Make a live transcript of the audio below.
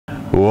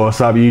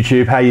What's up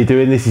YouTube, how you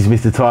doing? This is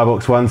Mr.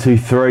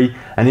 Tybox123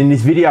 and in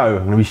this video I'm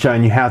going to be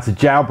showing you how to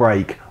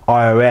jailbreak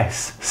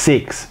iOS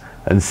 6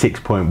 and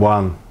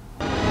 6.1.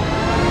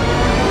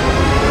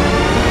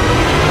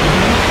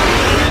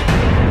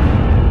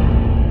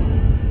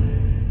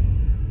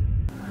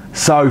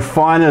 So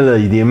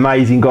finally, the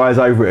amazing guys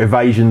over at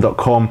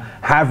evasion.com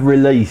have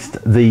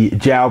released the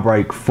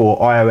jailbreak for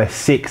iOS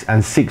 6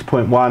 and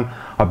 6.1.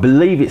 I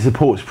believe it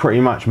supports pretty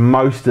much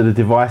most of the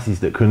devices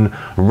that can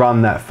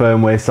run that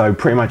firmware, so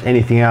pretty much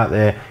anything out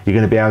there you're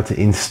going to be able to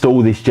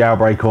install this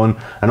jailbreak on,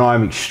 and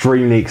I'm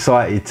extremely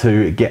excited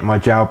to get my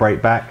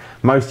jailbreak back.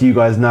 Most of you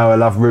guys know I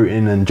love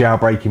rooting and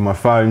jailbreaking my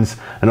phones,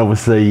 and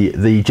obviously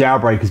the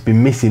jailbreak has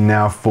been missing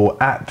now for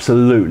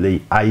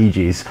absolutely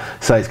ages,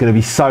 so it's going to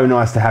be so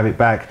nice to have it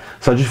back.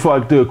 So I just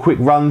thought I'd do a quick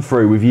run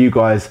through with you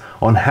guys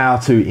on how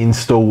to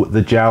install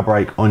the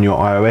jailbreak on your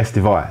iOS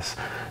device.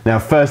 Now,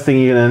 first thing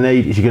you're going to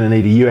need is you're going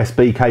to need a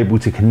USB cable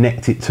to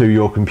connect it to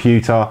your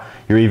computer.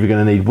 You're either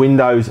going to need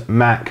Windows,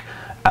 Mac,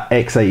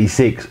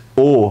 x86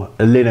 or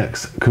a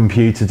Linux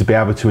computer to be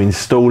able to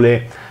install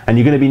it, and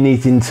you're going to be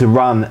needing to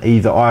run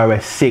either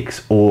iOS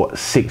 6 or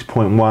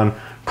 6.1,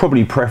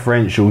 probably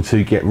preferential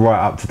to get right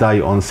up to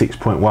date on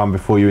 6.1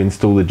 before you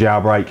install the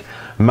jailbreak.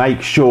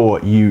 Make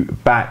sure you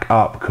back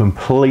up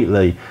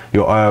completely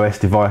your iOS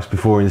device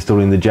before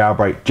installing the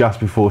jailbreak, just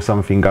before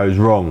something goes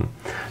wrong.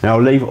 Now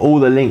I'll leave all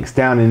the links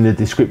down in the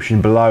description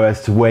below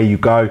as to where you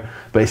go,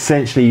 but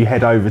essentially you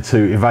head over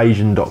to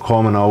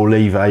evasion.com and I'll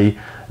leave a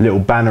little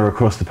banner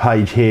across the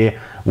page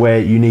here where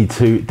you need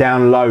to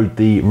download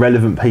the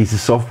relevant piece of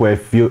software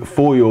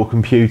for your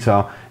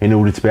computer in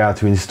order to be able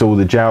to install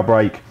the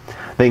jailbreak.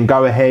 Then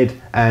go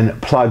ahead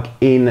and plug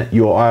in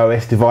your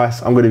iOS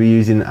device. I'm going to be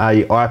using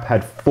a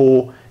iPad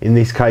 4 in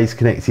this case,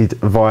 connected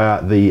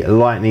via the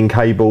lightning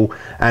cable,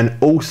 and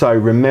also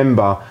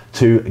remember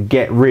to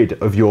get rid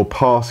of your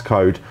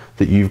passcode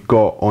that you've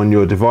got on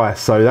your device.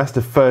 So that's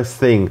the first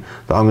thing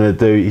that I'm going to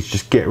do, is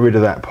just get rid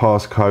of that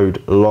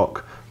passcode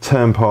lock,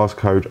 turn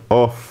passcode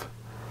off.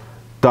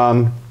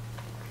 Done.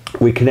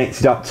 We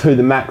connected up to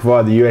the Mac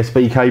via the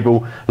USB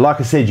cable.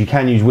 Like I said, you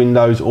can use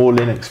Windows or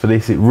Linux for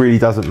this, it really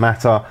doesn't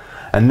matter.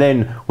 And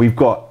then we've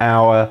got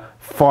our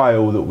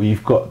file that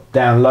we've got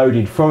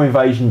downloaded from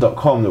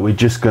evasion.com that we're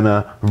just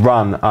gonna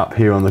run up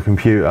here on the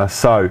computer.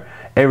 So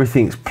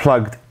everything's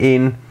plugged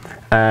in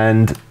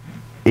and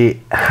it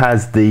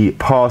has the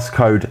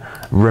passcode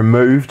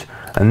removed,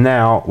 and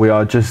now we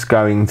are just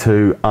going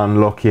to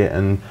unlock it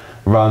and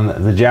run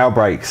the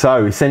jailbreak.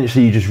 So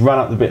essentially you just run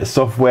up the bit of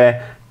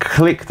software,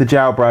 click the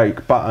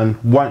jailbreak button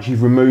once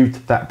you've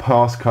removed that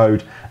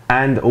passcode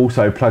and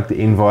also plugged it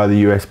in via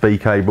the USB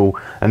cable,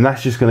 and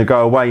that's just going to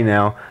go away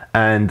now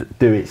and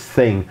do its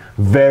thing.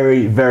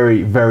 Very,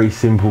 very, very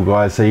simple,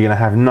 guys, so you're going to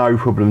have no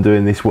problem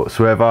doing this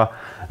whatsoever.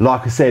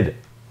 Like I said,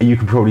 you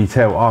can probably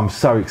tell I'm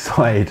so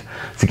excited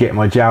to get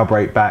my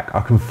jailbreak back.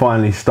 I can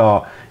finally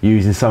start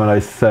using some of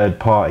those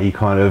third-party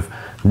kind of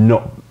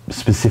not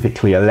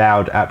specifically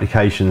allowed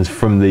applications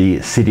from the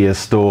Cydia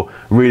store.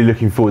 Really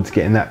looking forward to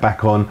getting that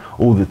back on,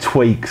 all the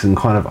tweaks and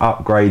kind of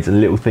upgrades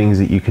and little things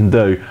that you can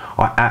do.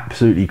 I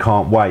absolutely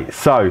can't wait.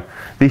 So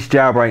this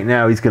jailbreak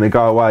now is going to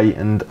go away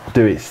and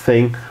do its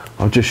thing.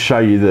 I'll just show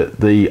you that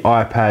the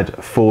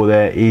iPad 4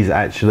 there is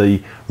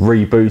actually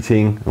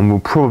rebooting, and we'll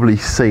probably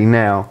see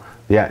now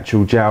the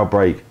actual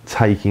jailbreak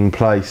taking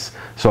place.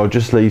 So I'll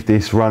just leave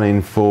this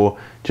running for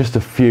just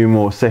a few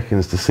more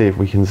seconds to see if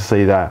we can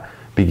see that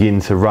begin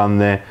to run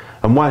there.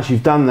 And once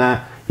you've done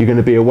that, you're going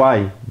to be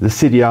away. The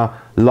Cydia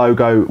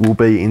logo will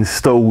be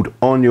installed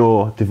on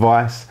your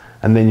device,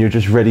 and then you're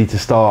just ready to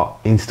start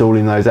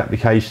installing those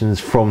applications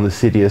from the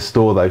Cydia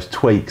store, those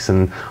tweaks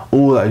and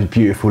all those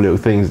beautiful little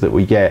things that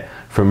we get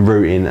from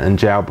rooting and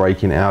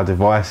jailbreaking our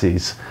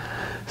devices.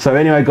 So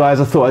anyway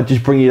guys, I thought I'd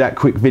just bring you that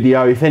quick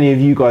video. If any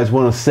of you guys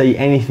want to see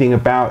anything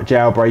about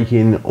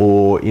jailbreaking,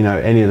 or you know,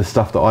 any of the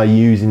stuff that I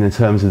use in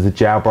terms of the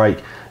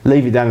jailbreak,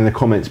 leave it down in the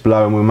comments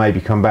below and we'll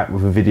maybe come back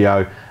with a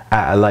video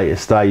at a later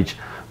stage.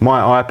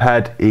 My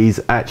iPad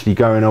is actually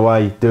going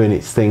away, doing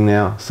its thing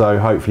now, so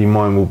hopefully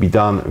mine will be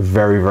done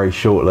very, very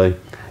shortly.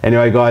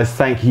 Anyway guys,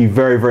 thank you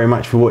very, very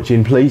much for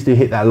watching. Please do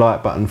hit that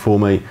like button for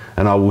me,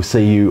 and I will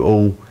see you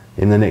all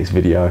in the next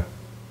video.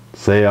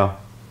 See ya.